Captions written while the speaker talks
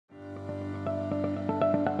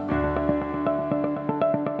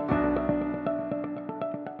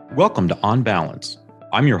Welcome to On Balance.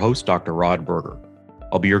 I'm your host, Dr. Rod Berger.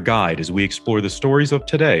 I'll be your guide as we explore the stories of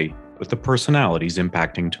today with the personalities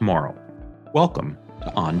impacting tomorrow. Welcome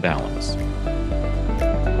to On Balance.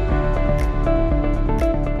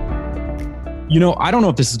 I don't know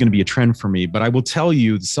if this is going to be a trend for me, but I will tell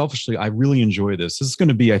you selfishly, I really enjoy this. This is going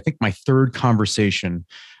to be, I think, my third conversation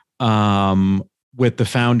with the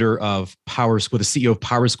founder of with the CEO of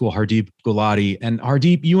Power School, Hardeep Gulati. And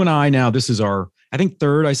Hardeep, you and I now, this is our, I think,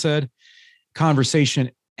 third, I said,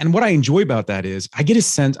 conversation. And what I enjoy about that is I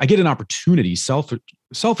get an opportunity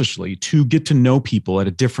selfishly to get to know people at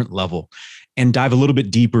a different level and dive a little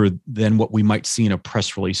bit deeper than what we might see in a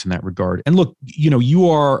press release in that regard. And look, you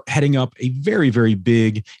are heading up a very, very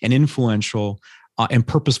big and influential and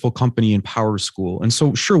purposeful company in Power School. And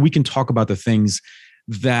so, sure, we can talk about the things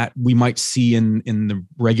that we might see in the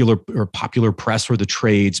regular or popular press or the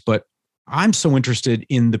trades, but I'm so interested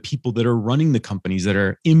in the people that are running the companies that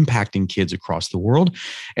are impacting kids across the world.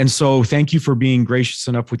 And so thank you for being gracious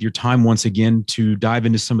enough with your time once again to dive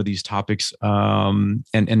into some of these topics and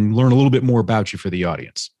learn a little bit more about you for the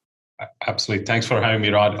audience. Absolutely. Thanks for having me,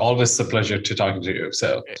 Rod. Always a pleasure to talk to you.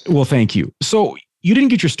 Well, thank you. So you didn't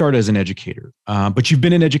get your start as an educator, but you've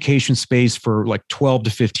been in education space for like 12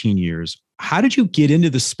 to 15 years. How did you get into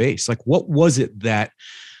the space? Like, what was it that,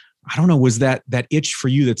 I don't know, was that itch for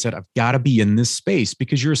you that said, I've got to be in this space?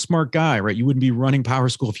 Because you're a smart guy, right? You wouldn't be running Power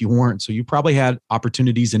School if you weren't. So you probably had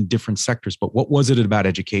opportunities in different sectors, but what was it about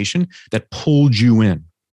education that pulled you in?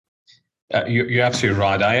 You're absolutely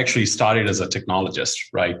right. I actually started as a technologist,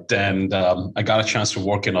 right? And I got a chance to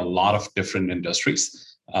work in a lot of different industries.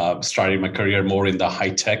 Started my career more in the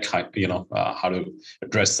high tech, how to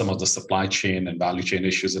address some of the supply chain and value chain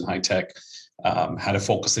issues in high tech. Had a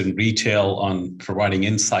focus in retail on providing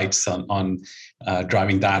insights on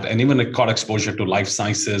driving that. And even it got exposure to life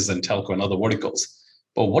sciences and telco and other verticals.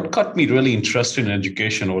 But what got me really interested in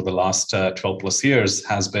education over the last 12 plus years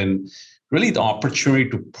has been really the opportunity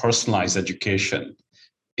to personalize education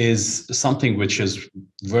is something which is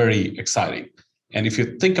very exciting. And if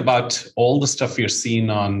you think about all the stuff you're seeing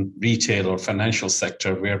on retail or financial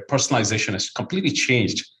sector, where personalization has completely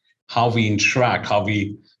changed how we interact, how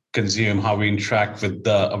we consume, how we interact with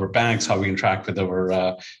our banks, how we interact with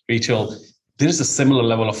our retail, there is a similar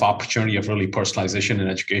level of opportunity of really personalization in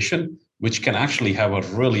education, which can actually have a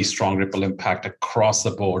really strong ripple impact across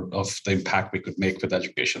the board of the impact we could make with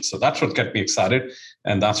education. So that's what got me excited.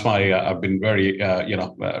 And that's why I've been very,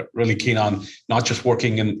 really keen on not just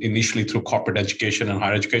working initially through corporate education and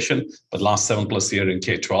higher education, but last 7+ years in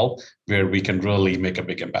K-12, where we can really make a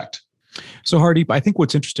big impact. So Hardeep, I think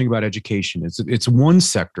what's interesting about education is it's one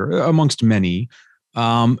sector amongst many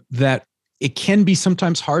that it can be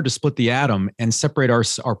sometimes hard to split the atom and separate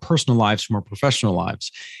our personal lives from our professional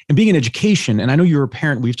lives. And being in education, and I know you're a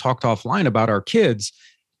parent, we've talked offline about our kids.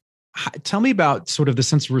 Tell me about sort of the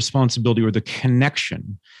sense of responsibility or the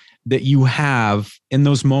connection that you have in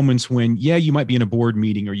those moments when, you might be in a board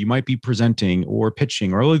meeting or you might be presenting or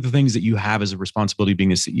pitching or all of the things that you have as a responsibility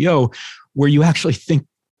being a CEO, where you actually think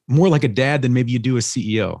more like a dad than maybe you do a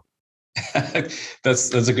CEO.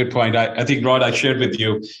 That's a good point. I think, Rod, I shared with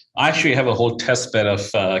you, I actually have a whole test bed of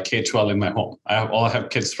K-12 in my home. I have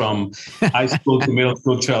kids from high school to middle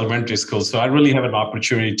school to elementary school. So I really have an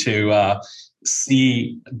opportunity to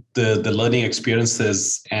see the learning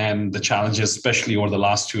experiences and the challenges, especially over the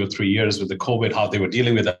last 2 or 3 years with the COVID, how they were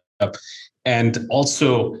dealing with it, and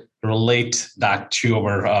also relate that to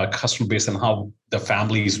our customer base and how the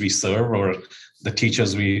families we serve or the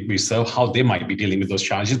teachers we serve, how they might be dealing with those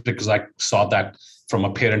challenges, because I saw that from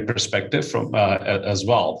a parent perspective as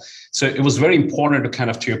well. So it was very important to kind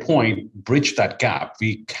of, to your point, bridge that gap.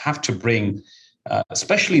 We have to bring,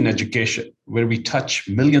 especially in education, where we touch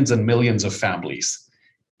millions and millions of families,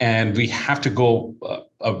 and we have to go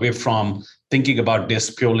away from thinking about this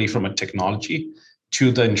purely from a technology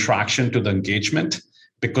to the interaction, to the engagement,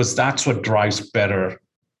 because that's what drives better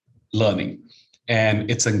learning. And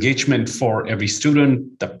it's engagement for every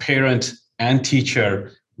student, the parent, and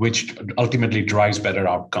teacher, which ultimately drives better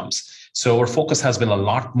outcomes. So our focus has been a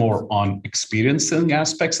lot more on experiencing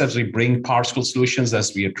aspects as we bring Power School solutions,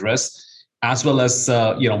 as we address, as well as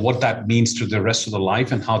what that means to the rest of the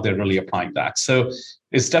life and how they're really applying that. So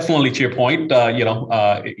it's definitely, to your point,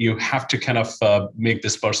 you have to kind of make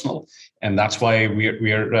this personal, and that's why we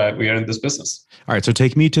are in this business. All right, so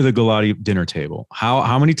take me to the Gulati dinner table.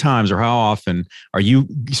 How many times or how often are you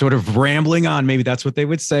sort of rambling on? Maybe that's what they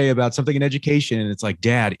would say about something in education, and it's like,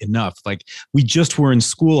 Dad, enough. Like, we just were in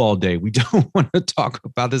school all day. We don't want to talk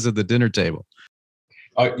about this at the dinner table.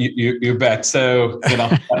 You bet. So,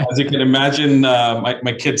 as you can imagine,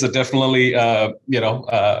 my kids are definitely,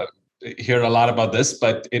 hear a lot about this,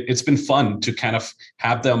 but it's been fun to kind of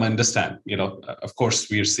have them understand. Of course,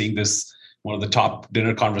 we are seeing this. One of the top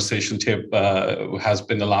dinner conversation tip has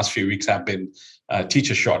been the last few weeks have been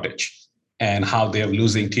teacher shortage and how they are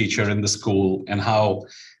losing teacher in the school and how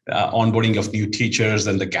onboarding of new teachers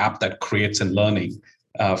and the gap that creates in learning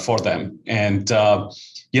for them. And,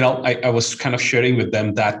 I was kind of sharing with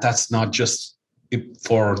them that that's not just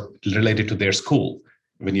for related to their school.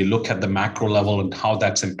 When you look at the macro level and how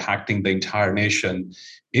that's impacting the entire nation,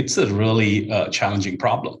 it's a really challenging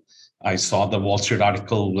problem. I saw the Wall Street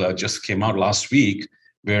article just came out last week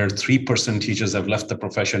where 3% teachers have left the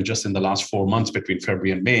profession just in the last 4 months between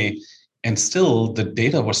February and May. And still the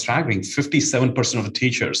data was staggering. 57% of the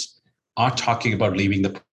teachers are talking about leaving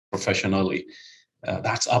the profession early.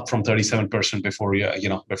 That's up from 37% before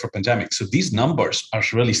pandemic. So these numbers are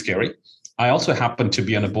really scary. I also happen to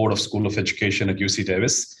be on a board of School of Education at UC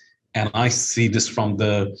Davis. And I see this from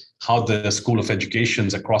how the School of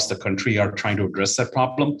Educations across the country are trying to address that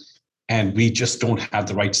problem. And we just don't have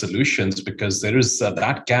the right solutions because there is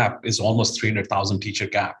that gap is almost 300,000 teacher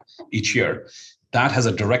gap each year. That has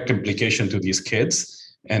a direct implication to these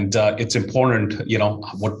kids. And it's important,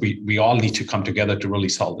 what we all need to come together to really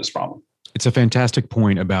solve this problem. It's a fantastic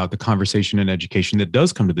point about the conversation in education that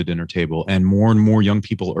does come to the dinner table, and more young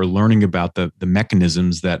people are learning about the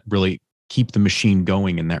mechanisms that really keep the machine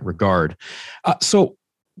going in that regard. So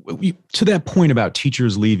to that point about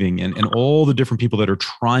teachers leaving and all the different people that are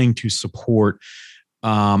trying to support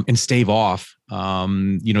and stave off,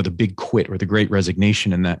 the big quit or the great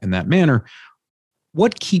resignation in that manner,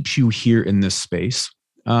 what keeps you here in this space?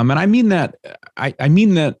 And I mean that, I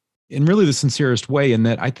mean that in really the sincerest way, in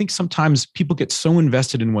that I think sometimes people get so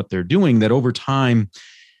invested in what they're doing that over time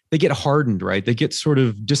they get hardened, right? They get sort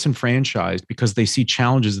of disenfranchised because they see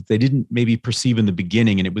challenges that they didn't maybe perceive in the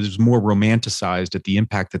beginning, and it was more romanticized at the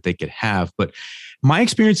impact that they could have. But my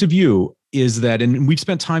experience of you is that, and we've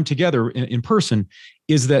spent time together in person,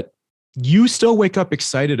 is that you still wake up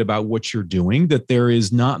excited about what you're doing, that there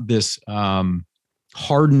is not this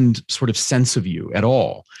hardened sort of sense of you at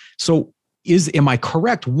all. So am I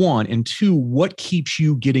correct? One, and two, what keeps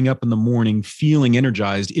you getting up in the morning feeling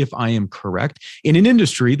energized, if I am correct, in an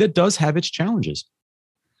industry that does have its challenges?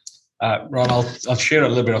 Ron, I'll share a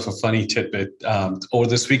little bit of a funny tidbit. Over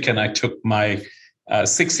this weekend, I took my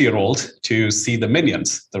 6-year-old to see the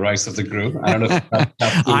Minions, The Rise of the Gru. I don't know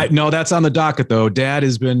if no, that's on the docket though. Dad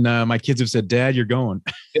has been, my kids have said, Dad, you're going.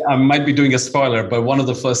 I might be doing a spoiler, but one of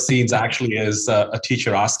the first scenes actually is a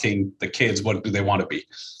teacher asking the kids, what do they want to be?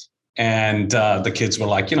 And the kids were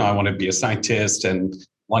like, I want to be a scientist. And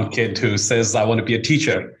one kid who says, I want to be a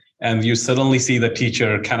teacher. And you suddenly see the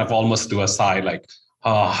teacher kind of almost do a sigh, like,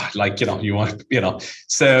 you want,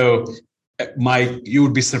 So you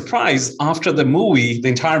would be surprised after the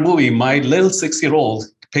entire movie, my little 6-year-old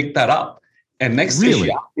picked that up. And next day she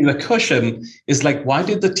asked me the question is like, why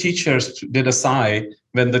did the teachers did a sigh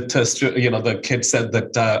when the kid said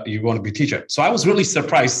that you want to be a teacher? So I was really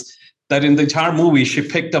surprised that in the entire movie, she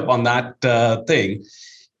picked up on that thing.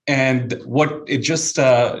 And what it just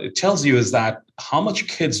it tells you is that how much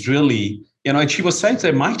kids really, and she was saying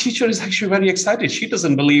that my teacher is actually very excited. She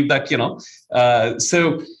doesn't believe that,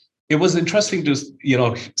 so it was interesting to,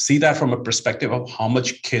 see that from a perspective of how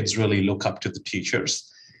much kids really look up to the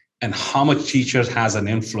teachers and how much teachers has an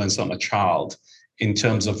influence on a child in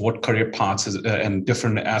terms of what career paths and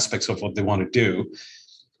different aspects of what they want to do.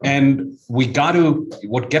 And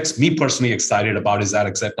what gets me personally excited about is that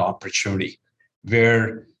exact opportunity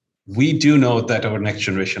where we do know that our next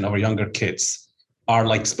generation, our younger kids are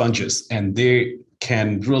like sponges and they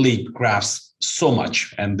can really grasp so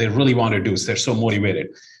much and they really want to do, so they're so motivated.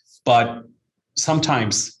 But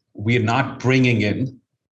sometimes we're not bringing in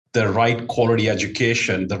the right quality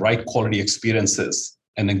education, the right quality experiences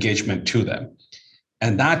and engagement to them.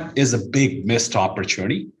 And that is a big missed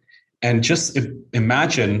opportunity. And just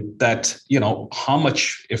imagine that, how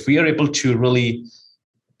much, if we are able to really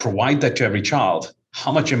provide that to every child,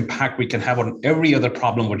 how much impact we can have on every other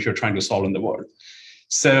problem which you're trying to solve in the world.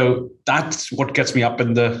 So that's what gets me up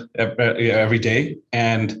in every day.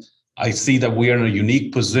 And I see that we are in a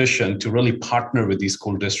unique position to really partner with these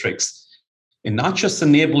school districts in not just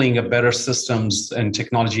enabling a better systems and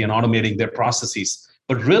technology and automating their processes,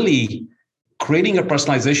 but really creating a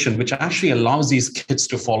personalization which actually allows these kids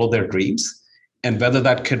to follow their dreams. And whether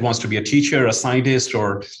that kid wants to be a teacher, a scientist,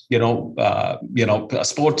 or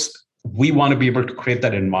sports, we want to be able to create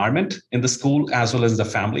that environment in the school as well as the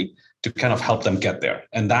family to kind of help them get there.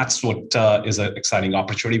 And that's what is an exciting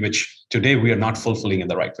opportunity, which today we are not fulfilling in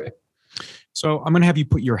the right way. So I'm going to have you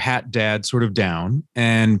put your hat, Dad, sort of down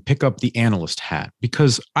and pick up the analyst hat,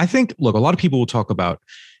 because I think, look, a lot of people will talk about,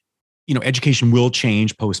 education will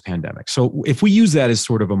change post-pandemic. So if we use that as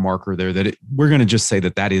sort of a marker there, we're going to just say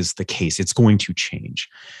that that is the case. It's going to change.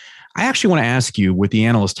 I actually want to ask you, with the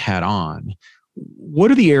analyst hat on,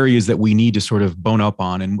 what are the areas that we need to sort of bone up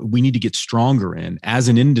on and we need to get stronger in as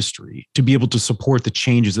an industry to be able to support the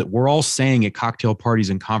changes that we're all saying at cocktail parties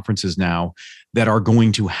and conferences now that are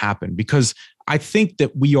going to happen? Because I think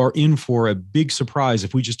that we are in for a big surprise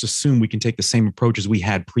if we just assume we can take the same approaches we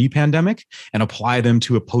had pre-pandemic and apply them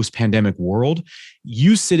to a post-pandemic world.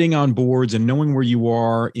 You sitting on boards and knowing where you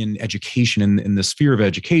are in education, in the sphere of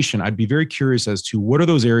education, I'd be very curious as to what are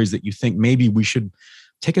those areas that you think maybe we should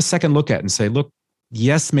take a second look at and say, look,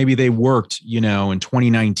 yes, maybe they worked, in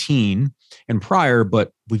 2019 and prior,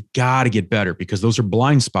 but we've got to get better because those are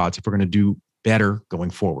blind spots if we're going to do better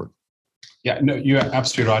going forward. Yeah, no, you're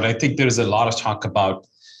absolutely right. I think there is a lot of talk about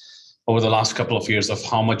over the last couple of years of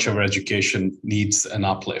how much of our education needs an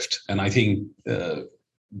uplift. And I think the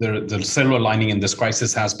silver lining in this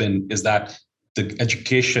crisis is that the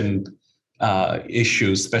education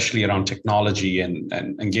issues, especially around technology and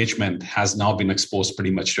engagement, has now been exposed pretty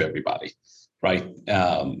much to everybody, right?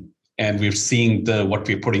 And we're seeing what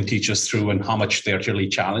we're putting teachers through and how much they're really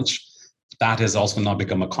challenged. That has also now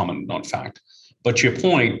become a common known fact. But to your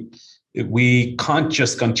point, we can't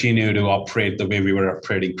just continue to operate the way we were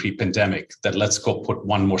operating pre-pandemic, that let's go put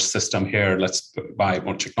one more system here, let's buy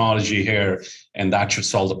more technology here, and that should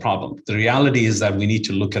solve the problem. The reality is that we need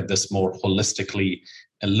to look at this more holistically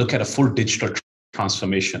and look at a full digital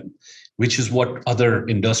transformation, which is what other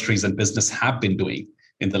industries and business have been doing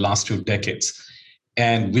in the last 2 decades.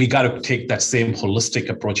 And we got to take that same holistic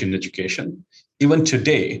approach in education. Even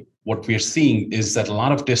today, what we're seeing is that a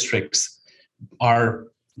lot of districts are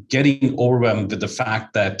getting overwhelmed with the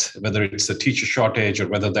fact that whether it's a teacher shortage or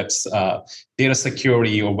whether that's data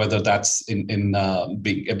security or whether that's in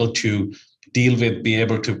being able to be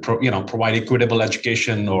able to provide equitable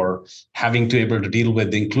education or having to be able to deal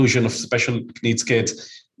with the inclusion of special needs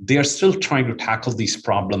kids, they are still trying to tackle these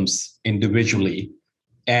problems individually.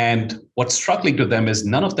 And what's struggling to them is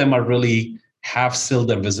none of them are really have still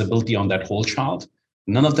the visibility on that whole child.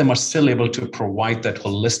 None of them are still able to provide that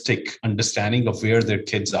holistic understanding of where their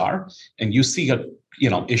kids are. And you see,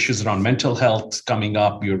 issues around mental health coming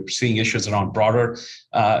up. You're seeing issues around broader,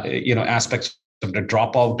 aspects of the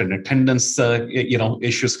dropout and attendance,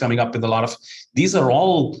 issues coming up in a lot of. These are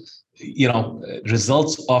all,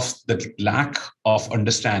 results of the lack of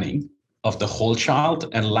understanding of the whole child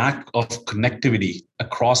and lack of connectivity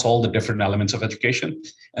across all the different elements of education.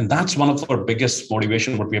 And that's one of our biggest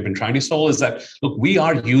motivation. What we have been trying to solve is that, look, we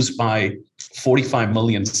are used by 45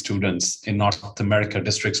 million students in North America.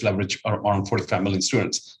 Districts leverage around 45 million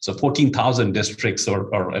students. So 14,000 districts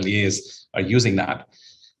or LEAs are using that,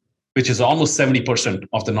 which is almost 70%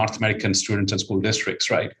 of the North American students and school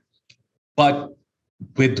districts, right? But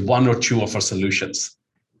with one or two of our solutions.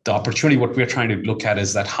 The opportunity, what we're trying to look at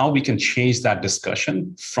is that how we can change that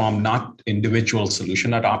discussion from not individual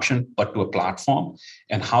solution adoption, but to a platform,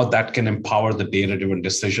 and how that can empower the data-driven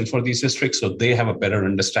decision for these districts so they have a better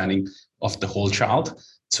understanding of the whole child,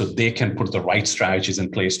 so they can put the right strategies in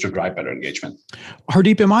place to drive better engagement.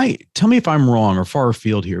 Hardeep, tell me if I'm wrong or far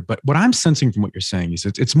afield here, but what I'm sensing from what you're saying is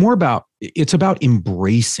it's about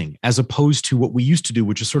embracing as opposed to what we used to do,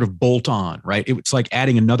 which is sort of bolt on, right? It's like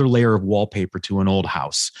adding another layer of wallpaper to an old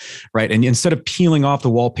house, right? And instead of peeling off the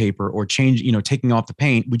wallpaper or taking off the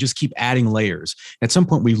paint, we just keep adding layers. At some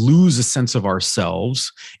point, we lose a sense of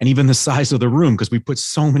ourselves and even the size of the room because we put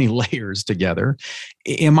so many layers together.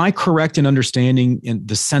 Am I correct in understanding in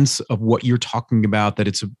the sense of what you're talking about, that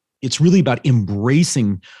it's really about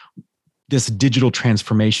embracing this digital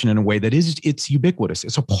transformation in a way that it's ubiquitous.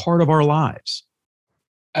 It's a part of our lives.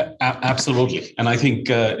 Absolutely. And I think,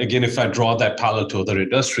 again, if I draw that parallel to other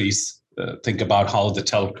industries, think about how the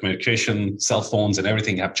telecommunication, cell phones and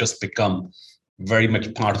everything have just become very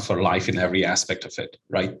much part of our life in every aspect of it,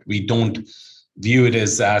 right? We don't view it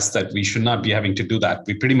as that we should not be having to do that.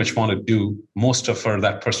 We pretty much want to do most of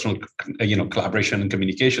that personal, collaboration and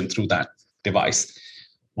communication through that device.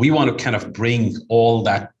 We want to kind of bring all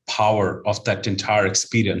that power of that entire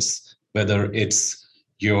experience, whether it's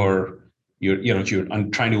you're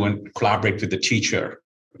trying to collaborate with the teacher,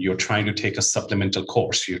 you're trying to take a supplemental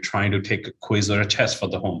course, you're trying to take a quiz or a test for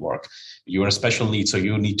the homework, you're a special needs, so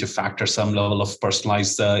you need to factor some level of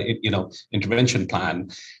personalized, intervention plan.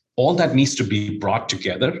 All that needs to be brought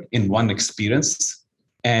together in one experience.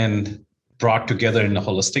 And brought together in a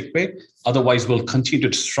holistic way. Otherwise, we'll continue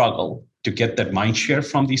to struggle to get that mind share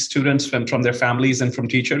from these students, from their families and from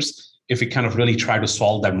teachers, if we kind of really try to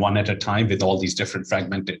solve them one at a time with all these different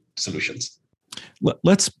fragmented solutions.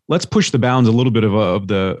 Let's push the bounds a little bit of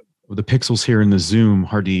the pixels here in the Zoom,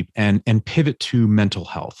 Hardeep, and pivot to mental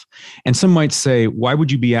health. And some might say, why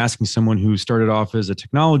would you be asking someone who started off as a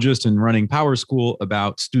technologist and running Power School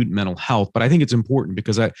about student mental health? But I think it's important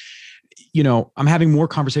because I'm having more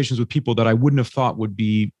conversations with people that I wouldn't have thought would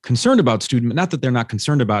be concerned about student, not that they're not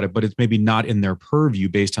concerned about it, but it's maybe not in their purview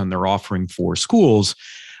based on their offering for schools.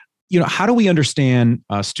 How do we understand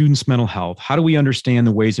students' mental health? How do we understand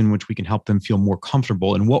the ways in which we can help them feel more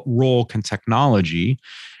comfortable? And what role can technology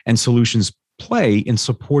and solutions play in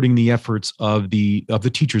supporting the efforts of the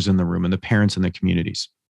teachers in the room and the parents in the communities?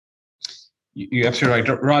 You're absolutely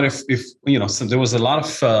right, Rod. So there was a lot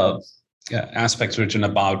of aspects written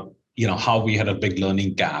about how we had a big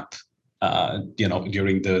learning gap,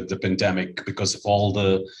 during the pandemic because of all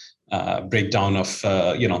the breakdown of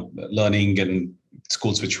learning and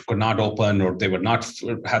schools which could not open or they would not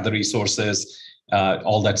have the resources,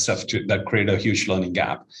 all that stuff that created a huge learning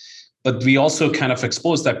gap. But we also kind of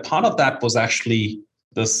exposed that part of that was actually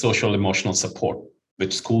the social emotional support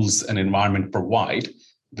which schools and environment provide,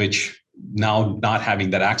 which now not having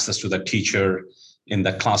that access to the teacher in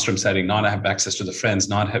the classroom setting, not have access to the friends,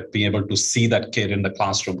 being able to see that kid in the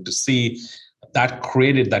classroom, to see that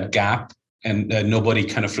created that gap and nobody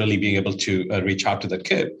kind of really being able to reach out to the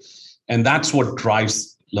kid. And that's what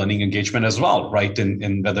drives learning engagement as well, right?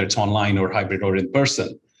 In whether it's online or hybrid or in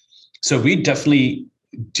person. So we definitely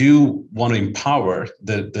do want to empower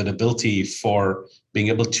the ability for being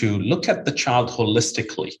able to look at the child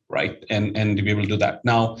holistically, right? And to be able to do that.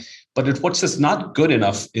 Now, but what's just not good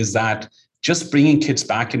enough is that just bringing kids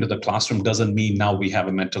back into the classroom doesn't mean now we have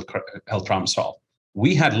a mental health problem solved.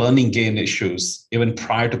 We had learning gain issues even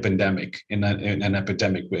prior to pandemic in an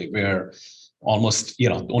epidemic way, where almost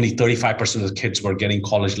only 35% of the kids were getting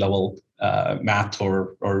college level math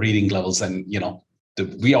or reading levels, and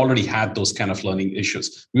we already had those kind of learning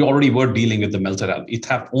issues. We already were dealing with the mental health. It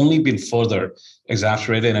have only been further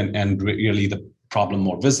exacerbated and really the problem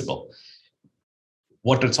more visible.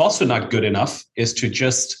 What it's also not good enough is to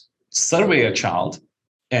just survey a child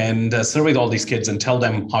and survey all these kids and tell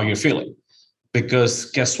them how you're feeling. Because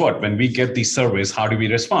guess what? When we get these surveys, how do we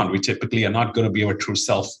respond? We typically are not going to be our true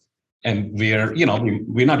self. And we're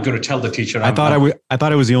not going to tell the teacher. I thought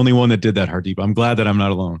I was the only one that did that, Hardeep. I'm glad that I'm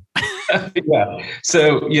not alone. Yeah.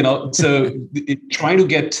 So, trying to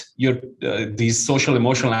get these social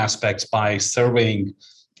emotional aspects by surveying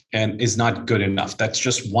and is not good enough. That's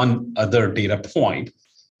just one other data point.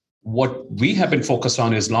 What we have been focused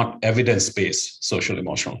on is not evidence-based social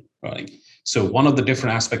emotional learning. So one of the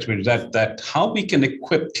different aspects we do that how we can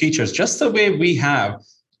equip teachers, just the way we have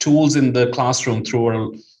tools in the classroom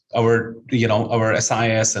through our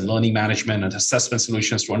SIS and learning management and assessment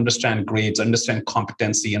solutions to understand grades, understand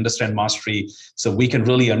competency, understand mastery, so we can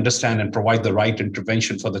really understand and provide the right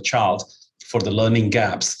intervention for the child for the learning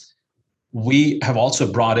gaps. We have also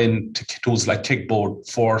brought in tools like Kickboard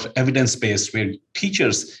for evidence-based, where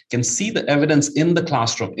teachers can see the evidence in the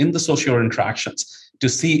classroom, in the social interactions, to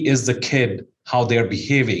see is the kid, how they're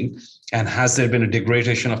behaving, and has there been a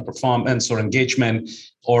degradation of performance or engagement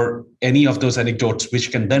or any of those anecdotes,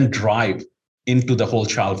 which can then drive into the whole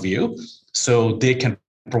child view. So they can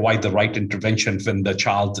provide the right intervention when the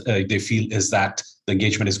child, they feel is that the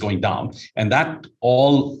engagement is going down. And that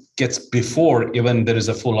all gets before even there is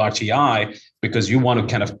a full RTI, because you want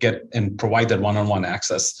to kind of get and provide that one-on-one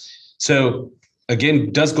access. So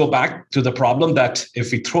again, does go back to the problem that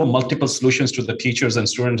if we throw multiple solutions to the teachers and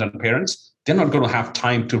students and parents, they're not going to have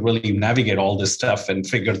time to really navigate all this stuff and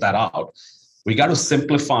figure that out. We got to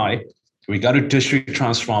simplify, we got to digitally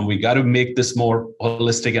transform, we got to make this more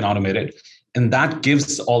holistic and automated. And that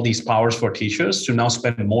gives all these powers for teachers to now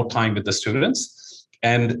spend more time with the students.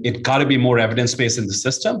 And it got to be more evidence-based in the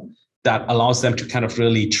system that allows them to kind of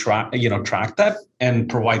really track that and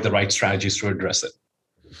provide the right strategies to address it.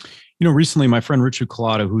 Recently, my friend Richard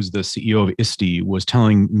Gulati, who's the CEO of ISTE, was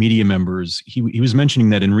telling media members, he was mentioning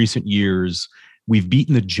that in recent years, we've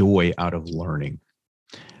beaten the joy out of learning.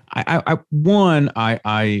 I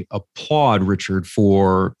applaud Richard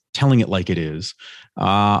for telling it like it is.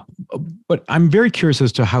 But I'm very curious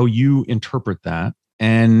as to how you interpret that,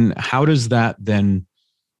 and how does that then,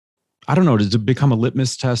 I don't know, does it become a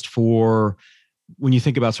litmus test for when you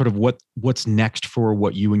think about sort of what's next for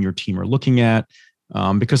what you and your team are looking at?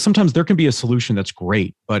 Because sometimes there can be a solution that's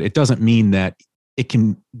great, but it doesn't mean that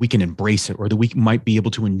we can embrace it, or that we might be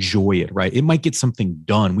able to enjoy it, right? It might get something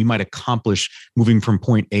done. We might accomplish moving from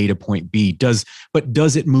point A to point B. Does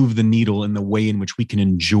it move the needle in the way in which we can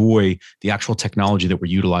enjoy the actual technology that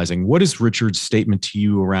we're utilizing? What is Richard's statement to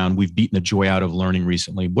you around we've beaten the joy out of learning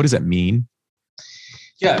recently? What does that mean?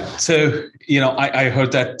 Yeah, so I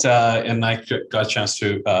heard that, and I got a chance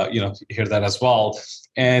to hear that as well.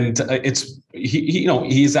 And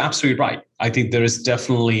he's absolutely right. I think there is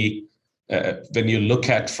definitely, when you look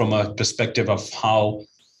at from a perspective of how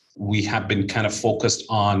we have been kind of focused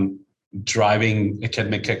on driving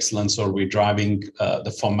academic excellence, or we're driving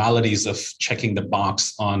the formalities of checking the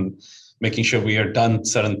box on making sure we are done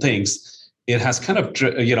certain things, it has kind of,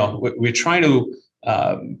 we're trying to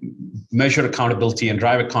measure accountability and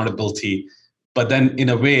drive accountability, but then in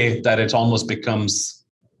a way that it almost becomes,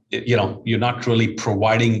 you're not really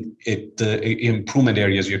providing it the improvement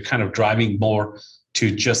areas. You're kind of driving more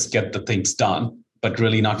to just get the things done, but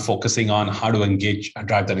really not focusing on how to engage and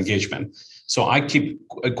drive that engagement. So I keep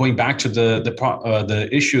going back to the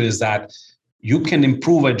issue is that you can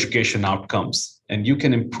improve education outcomes and you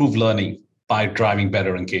can improve learning by driving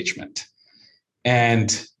better engagement.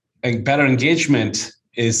 And better engagement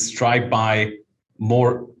is driven by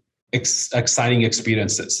more exciting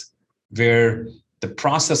experiences, where the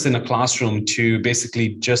process in a classroom to basically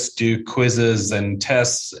just do quizzes and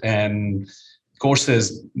tests and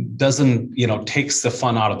courses doesn't, takes the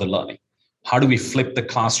fun out of the learning. How do we flip the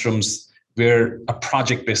classrooms where a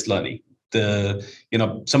project-based learning? I'm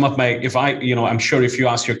sure if you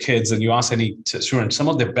ask your kids and you ask any student, some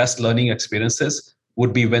of their best learning experiences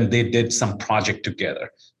would be when they did some project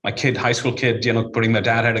together. My kid, high school kid, putting my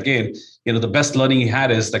dad hat again, the best learning he had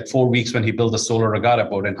is like 4 weeks when he built a solar regatta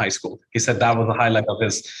boat in high school. He said that was the highlight of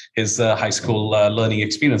his high school learning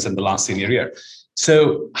experience in the last senior year.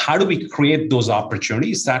 So how do we create those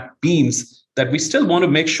opportunities? That means that we still want to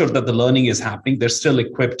make sure that the learning is happening. They're still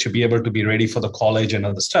equipped to be able to be ready for the college and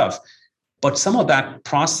other stuff. But some of that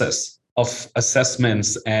process of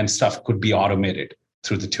assessments and stuff could be automated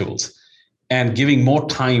through the tools, and giving more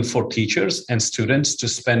time for teachers and students to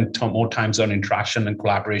spend more times on interaction and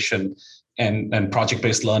collaboration and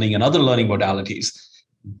project-based learning and other learning modalities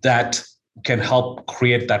that can help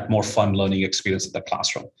create that more fun learning experience in the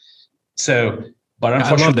classroom. So, but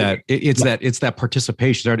unfortunately, I love that. It's that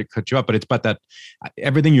participation. Sorry to cut you up, but it's about that.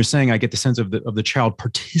 Everything you're saying, I get the sense of the child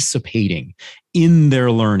participating in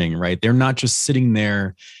their learning, right? They're not just sitting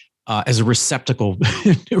there as a receptacle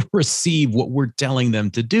to receive what we're telling them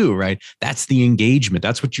to do, right? That's the engagement.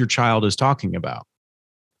 That's what your child is talking about.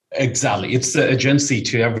 Exactly. It's the agency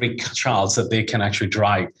to every child so they can actually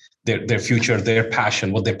drive their future, their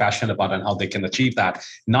passion, what they're passionate about, and how they can achieve that,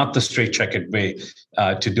 not the straight-checkered way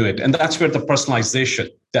to do it. And that's where the personalization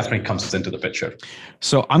definitely comes into the picture.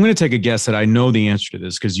 So I'm going to take a guess that I know the answer to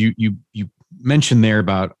this, because you mentioned there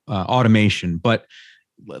about automation, but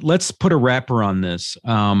let's put a wrapper on this.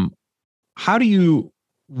 How do you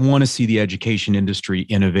want to see the education industry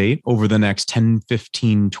innovate over the next 10,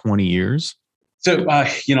 15, 20 years? So,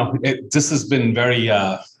 this has been very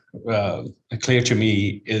clear to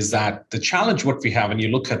me, is that the challenge what we have, and you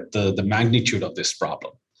look at the magnitude of this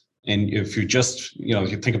problem, and if you just,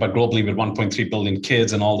 you think about globally with 1.3 billion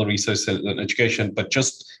kids and all the research and education, but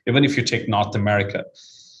just even if you take North America,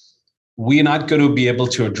 we're not going to be able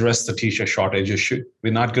to address the teacher shortage issue.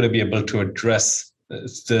 We're not going to be able to address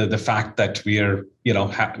the fact that we are,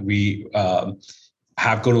 have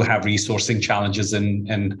going to have resourcing challenges,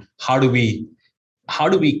 and how do we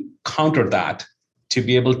counter that to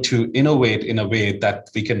be able to innovate in a way that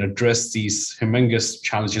we can address these humongous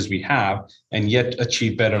challenges we have and yet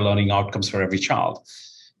achieve better learning outcomes for every child.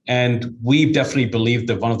 And we definitely believe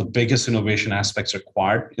that one of the biggest innovation aspects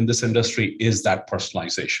required in this industry is that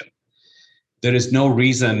personalization. There is no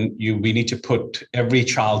reason we need to put every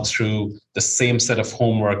child through the same set of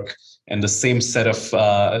homework and the same set of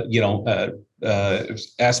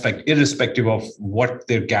aspect, irrespective of what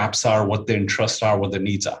their gaps are, what their interests are, what their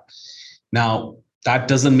needs are. Now, that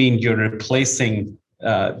doesn't mean you're replacing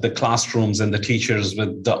the classrooms and the teachers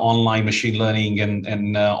with the online machine learning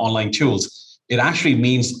and online tools. It actually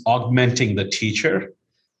means augmenting the teacher.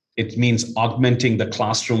 It means augmenting the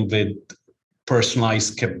classroom with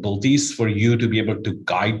personalized capabilities for you to be able to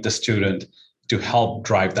guide the student to help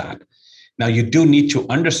drive that. Now, you do need to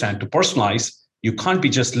understand, to personalize, you can't be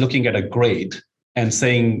just looking at a grade and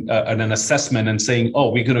saying, an assessment and saying,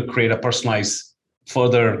 oh, we're going to create a personalized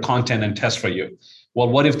further content and test for you. Well,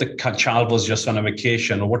 what if the child was just on a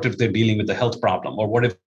vacation? Or what if they're dealing with a health problem? Or what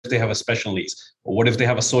if they have a special needs? Or what if they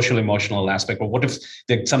have a social emotional aspect? Or what if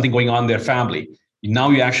there's something going on in their family? Now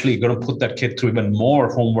you're actually going to put that kid through even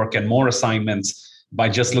more homework and more assignments by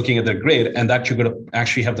just looking at their grade, and that you're going to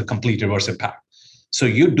actually have the complete reverse impact. So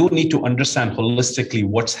you do need to understand holistically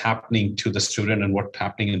what's happening to the student and what's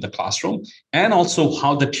happening in the classroom, and also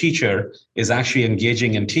how the teacher is actually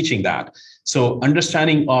engaging and teaching that. So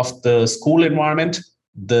understanding of the school environment,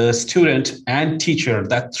 the student and teacher,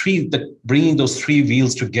 that bringing those three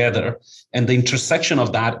wheels together, and the intersection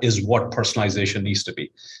of that is what personalization needs to be.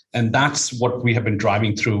 And that's what we have been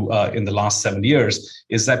driving through in the last 7 years,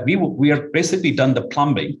 is that we are basically done the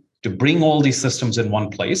plumbing to bring all these systems in one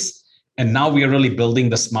place. And now we are really building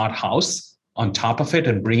the smart house on top of it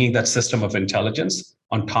and bringing that system of intelligence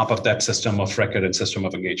on top of that system of record and system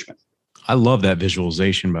of engagement. I love that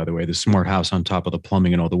visualization, by the way, the smart house on top of the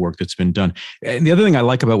plumbing and all the work that's been done. And the other thing I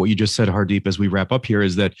like about what you just said, Hardeep, as we wrap up here,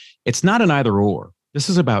 is that it's not an either or. This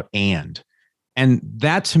is about and. And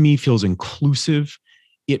that to me feels inclusive.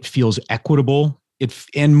 It feels equitable.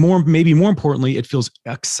 And maybe more importantly, it feels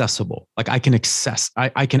accessible. Like I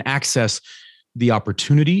can access the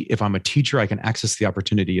opportunity. If I'm a teacher, I can access the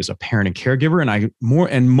opportunity as a parent and caregiver.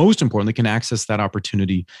 And most importantly, can access that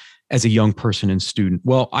opportunity as a young person and student.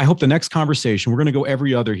 Well, I hope the next conversation, we're going to go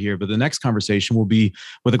every other here, but the next conversation will be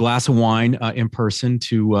with a glass of wine in person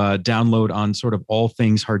to download on sort of all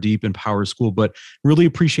things Hardeep and Power School. But really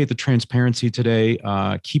appreciate the transparency today.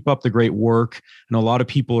 Keep up the great work. And a lot of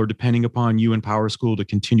people are depending upon you and Power School to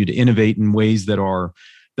continue to innovate in ways that are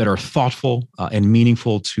thoughtful and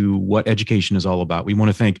meaningful to what education is all about. We want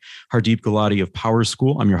to thank Hardeep Gulati of Power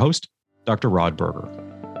School. I'm your host, Dr. Rod Berger.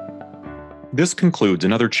 This concludes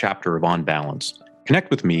another chapter of On Balance.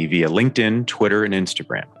 Connect with me via LinkedIn, Twitter, and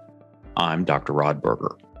Instagram. I'm Dr. Rod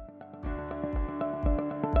Berger.